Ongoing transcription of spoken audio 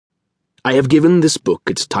I have given this book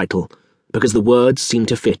its title because the words seem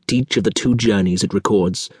to fit each of the two journeys it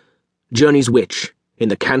records, journeys which, in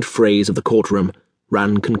the cant phrase of the courtroom,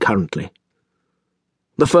 ran concurrently.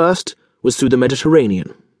 The first was through the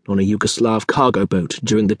Mediterranean, on a Yugoslav cargo boat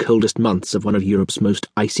during the coldest months of one of Europe's most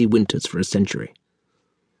icy winters for a century.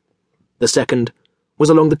 The second was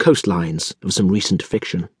along the coastlines of some recent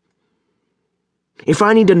fiction. If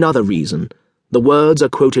I need another reason, the words are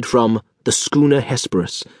quoted from The Schooner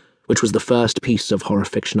Hesperus, which was the first piece of horror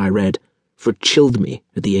fiction I read, for it chilled me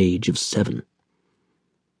at the age of 7.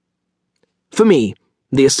 For me,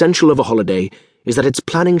 the essential of a holiday is that its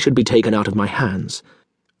planning should be taken out of my hands,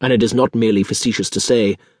 and it is not merely facetious to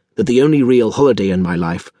say that the only real holiday in my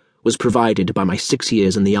life was provided by my 6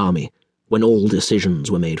 years in the army, when all decisions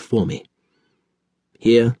were made for me.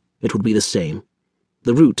 Here it would be the same.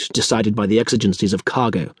 The route decided by the exigencies of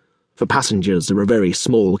cargo, for passengers are a very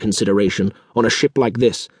small consideration on a ship like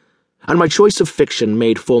this, and my choice of fiction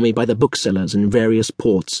made for me by the booksellers in various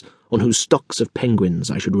ports on whose stocks of penguins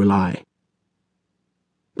I should rely.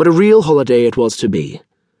 But a real holiday it was to be,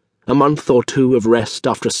 a month or two of rest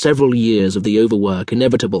after several years of the overwork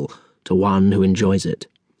inevitable to one who enjoys it.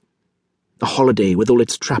 A holiday with all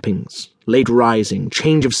its trappings, late rising,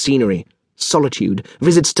 change of scenery, solitude,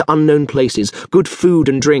 visits to unknown places, good food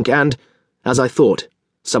and drink, and, as I thought,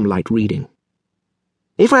 some light reading.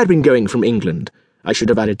 If I had been going from England, I should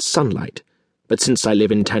have added sunlight, but since I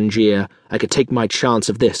live in Tangier, I could take my chance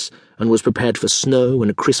of this and was prepared for snow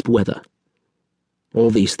and crisp weather.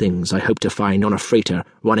 All these things I hope to find on a freighter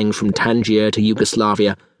running from Tangier to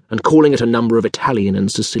Yugoslavia and calling at a number of Italian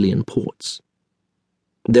and Sicilian ports.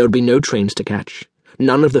 There would be no trains to catch,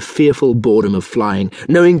 none of the fearful boredom of flying,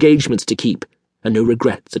 no engagements to keep, and no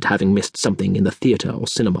regrets at having missed something in the theatre or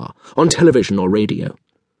cinema, on television or radio.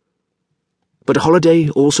 But a holiday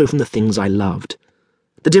also from the things I loved.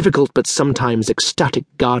 The difficult but sometimes ecstatic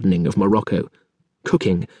gardening of Morocco,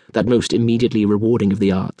 cooking, that most immediately rewarding of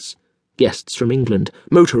the arts, guests from England,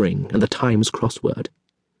 motoring, and the Times crossword.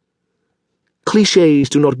 Clichés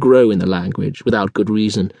do not grow in the language without good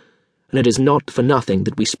reason, and it is not for nothing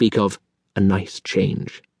that we speak of a nice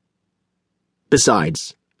change.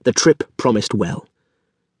 Besides, the trip promised well.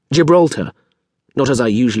 Gibraltar, not as I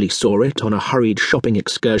usually saw it on a hurried shopping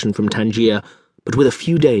excursion from Tangier, but with a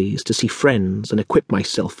few days to see friends and equip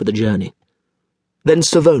myself for the journey. Then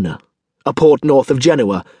Savona, a port north of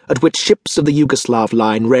Genoa, at which ships of the Yugoslav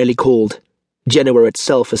line rarely called. Genoa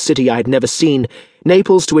itself a city I had never seen,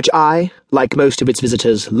 Naples to which I, like most of its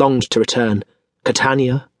visitors, longed to return,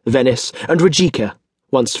 Catania, Venice, and Rijeka,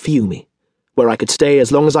 once Fiume, where I could stay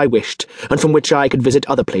as long as I wished, and from which I could visit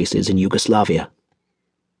other places in Yugoslavia.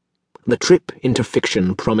 The trip into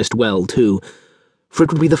fiction promised well, too, for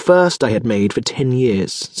it would be the first I had made for 10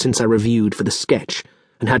 years since I reviewed for the Sketch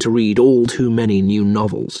and had to read all too many new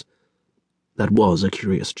novels. That was a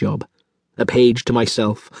curious job. A page to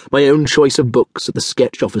myself, my own choice of books at the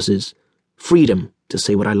Sketch offices, freedom to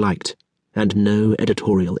say what I liked, and no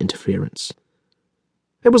editorial interference.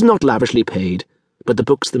 It was not lavishly paid, but the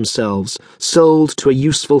books themselves, sold to a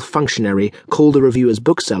useful functionary called a reviewer's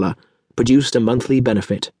bookseller, produced a monthly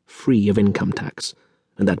benefit free of income tax,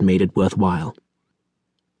 and that made it worthwhile.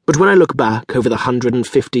 But when I look back over the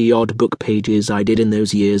 150-odd book pages I did in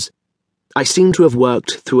those years, I seem to have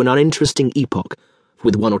worked through an uninteresting epoch.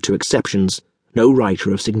 With one or two exceptions, no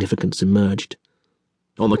writer of significance emerged.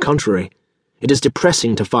 On the contrary, it is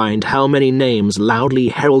depressing to find how many names loudly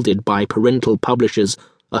heralded by parental publishers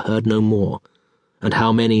are heard no more, and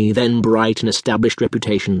how many then bright and established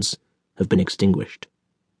reputations have been extinguished.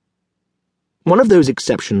 One of those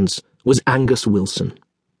exceptions was Angus Wilson.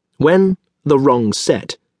 When The Wrong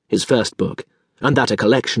Set, his first book, and that a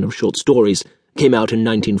collection of short stories, came out in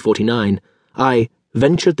 1949, I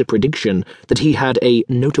ventured the prediction that he had a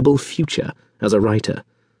notable future as a writer.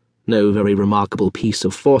 No very remarkable piece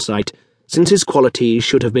of foresight, since his qualities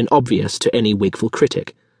should have been obvious to any wakeful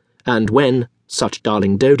critic, and when Such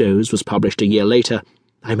Darling Dodos was published a year later,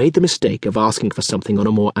 I made the mistake of asking for something on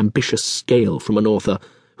a more ambitious scale from an author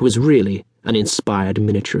who was really an inspired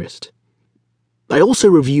miniaturist. I also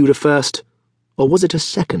reviewed a first, or was it a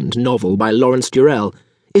second, novel by Lawrence Durrell,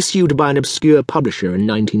 issued by an obscure publisher in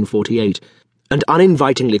 1948, and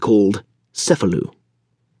uninvitingly called Cephalou.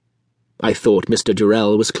 I thought Mr.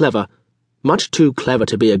 Durrell was clever, much too clever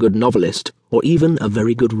to be a good novelist or even a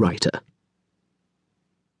very good writer.